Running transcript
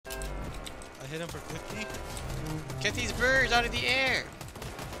hit him for 50? Get these birds out of the air!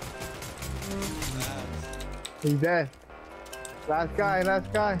 He's dead. Last guy,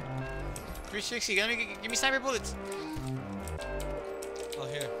 last guy. 360, give me sniper bullets! Oh,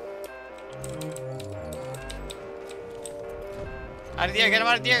 here. Out of the air, get him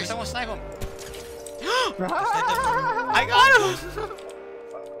out of the air, someone snipe him! I got him!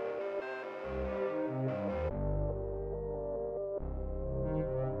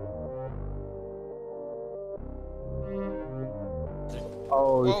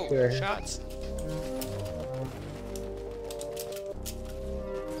 Oh, whoa, shit. shots.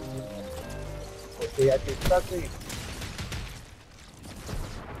 He got you stuck in.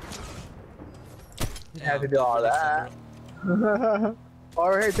 You had to do all that. Oh,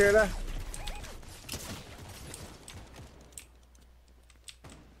 right here, Taylor.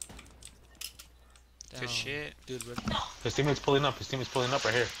 Good shit. Dude, His teammate's pulling up. His teammate's pulling up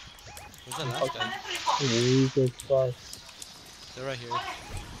right here. where's that last guy? Jesus Christ. They're right here.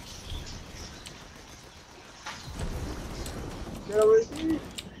 Get over here.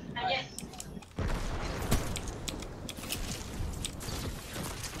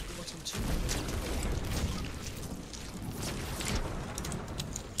 What's him too?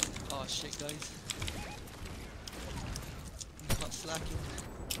 Oh shit, guys. I'm not slacking.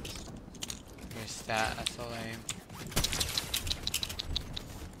 Missed that, that's so lame.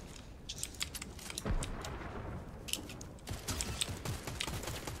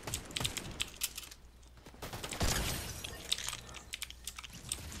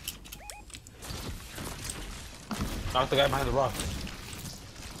 Knock the guy behind the rock.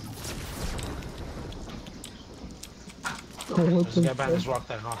 There's a guy behind this rock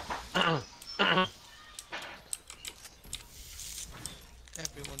that knocked.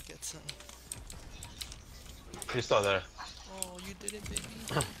 Everyone gets some. He's still there. Oh, you did it, baby.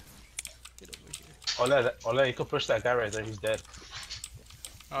 Get over here. Ole, you can push that guy right there. He's dead.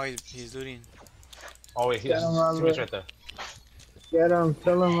 Oh, he's looting. Oh wait, his teammate's right there. Get him,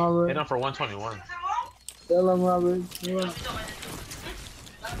 kill him, Robert. Hit him for 121. Kill him, Robert. Kill him.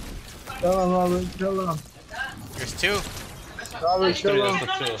 Kill him, Robert. Kill him. There's two. Robert, kill him.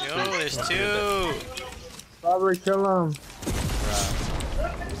 Yo, there's two. Robert, kill him.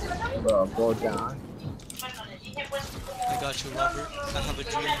 Bruh. Bro, go down. I got you, Robert. I have a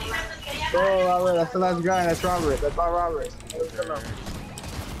dream. Go, Robert. That's the last guy. That's Robert. That's not Robert. Kill him.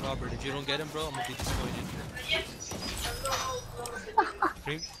 Robert, if you don't get him, bro, I'm gonna be disappointed.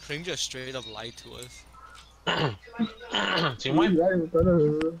 Kring just straight up lied to us. Team win.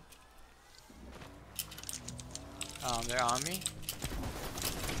 They're on me.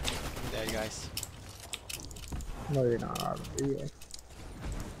 I'm dead, guys. No, you're not Robert. Yeah.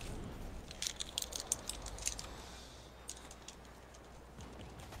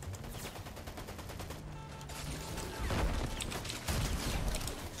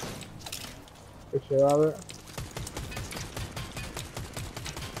 Good shit, Robert.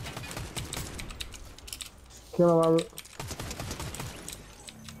 Kill him, Robert.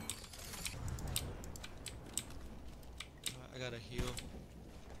 I gotta heal.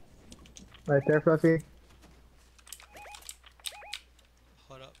 Right there, Fluffy.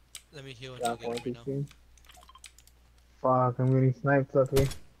 Hold up. Let me heal Yeah, and get him right now. Fuck, I'm getting sniped, Fluffy.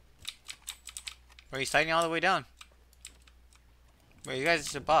 Wait, he's fighting all the way down. Wait, you guys,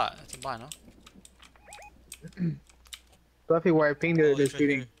 it's a bot. It's a bot, no? Fluffy, where I pinged it, Oh, they're he's right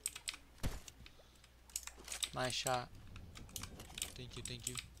shooting. here. Nice shot. Thank you, thank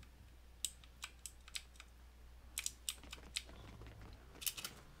you.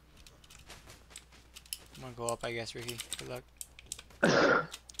 I'm gonna go up, I guess, Ricky. Good luck.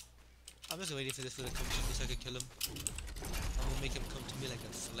 I'm just waiting for this to come to me so I can kill him. I'm gonna make him come to me like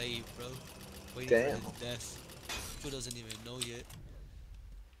a slave, bro. Waiting Damn. for his death. Who doesn't even know yet.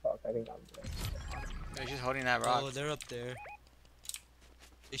 Fuck, I think I'm dead. They're just holding that rock. Oh, they're up there.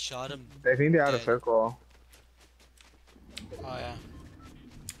 They shot him. I think they're out of dead. circle. Oh, yeah.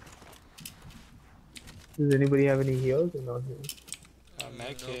 Does anybody have any heals or no heals?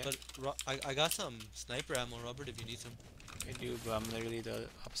 Med No, kit. but I got some sniper ammo, Robert, if you need some. I do, but I'm literally the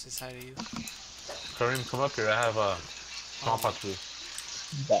opposite side of you. Karim, come up here. I have a small pot for you.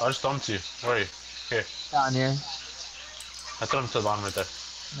 I'll just throw him to you. Where are you? Here. Down here. I threw him to the bottom right there.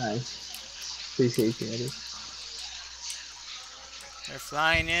 Nice. Appreciate you, Eddie. They're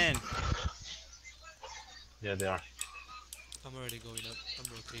flying in. Yeah, they are. I'm already going up. I'm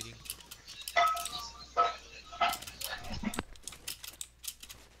rotating.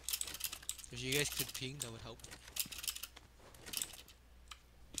 If you guys could ping, that would help.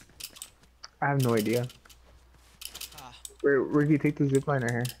 I have no idea. Ah, Ricky, take the zipline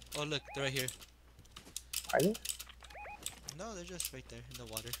right here. Oh look, they're right here. Are they? No, they're just right there in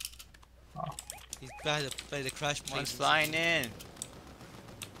the water. Oh. He's by the crash plane. One's flying in.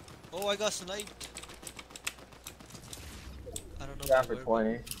 Oh, I got sniped. I don't know. Down for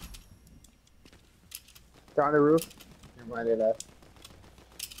 20. They're on the roof. Never mind, they left.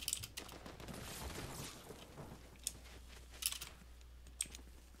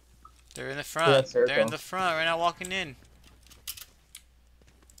 They're in the front. circle. They're in the front right now, walking in.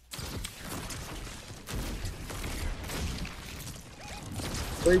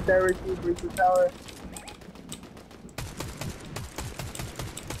 Break that, Ricky. Break the tower.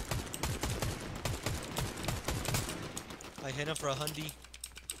 I hit him for 100.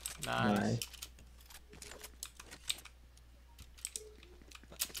 Nice.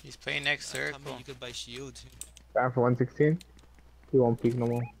 He's playing next circle. I mean, you could buy shields. Down for 116. He won't peek no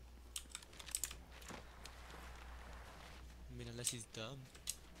more. I mean, unless he's dumb.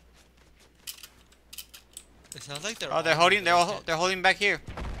 It sounds like they're. Oh, they're holding. They're holding back here.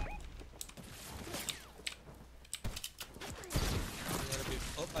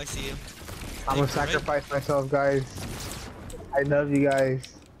 Oh, I see him. I'm gonna sacrifice myself, guys. I love you guys.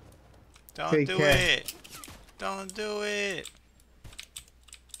 Don't Take do care. it. Don't do it.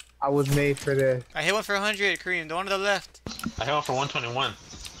 I was made for this. I hit one for 100, Kareem. The one to the left. I hit one for 121.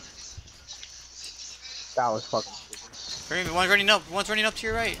 That was fucking. Kareem, one's running up. One's running up to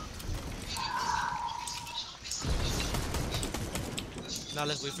your right. Now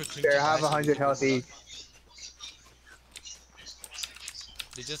let's wait for Cream. There, to I have die so we 100 can health go each.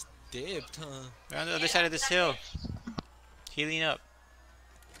 They just dipped, huh? They're on the other side of this hill. Healing up.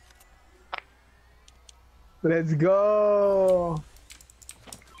 Let's go.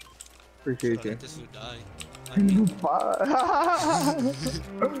 Appreciate you. Let this food die. I mean,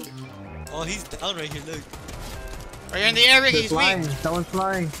 oh, he's down right here. Look. Right here in the air, Ricky. They're He's flying. weak. Someone's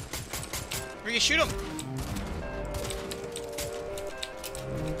flying. Ricky, shoot him.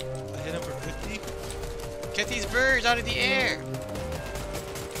 I hit him for 50. Get these birds out of the air.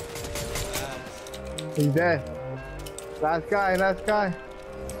 He's dead. Last guy, last guy.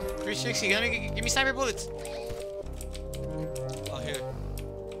 360. Give me sniper bullets. Oh, here.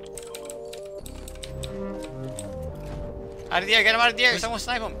 Out of the air. Get him out of the air. Someone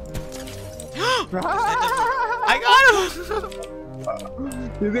snipe him. I got him.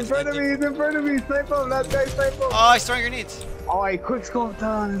 He's in front of me, he's in front of me. Snipe him, that guy, snipe him. Oh, he's throwing grenades. Oh, I quick scope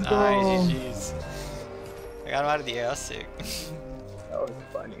down. Let's go. Nice, GG's. I got him out of the air. That's sick. That was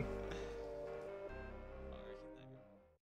funny.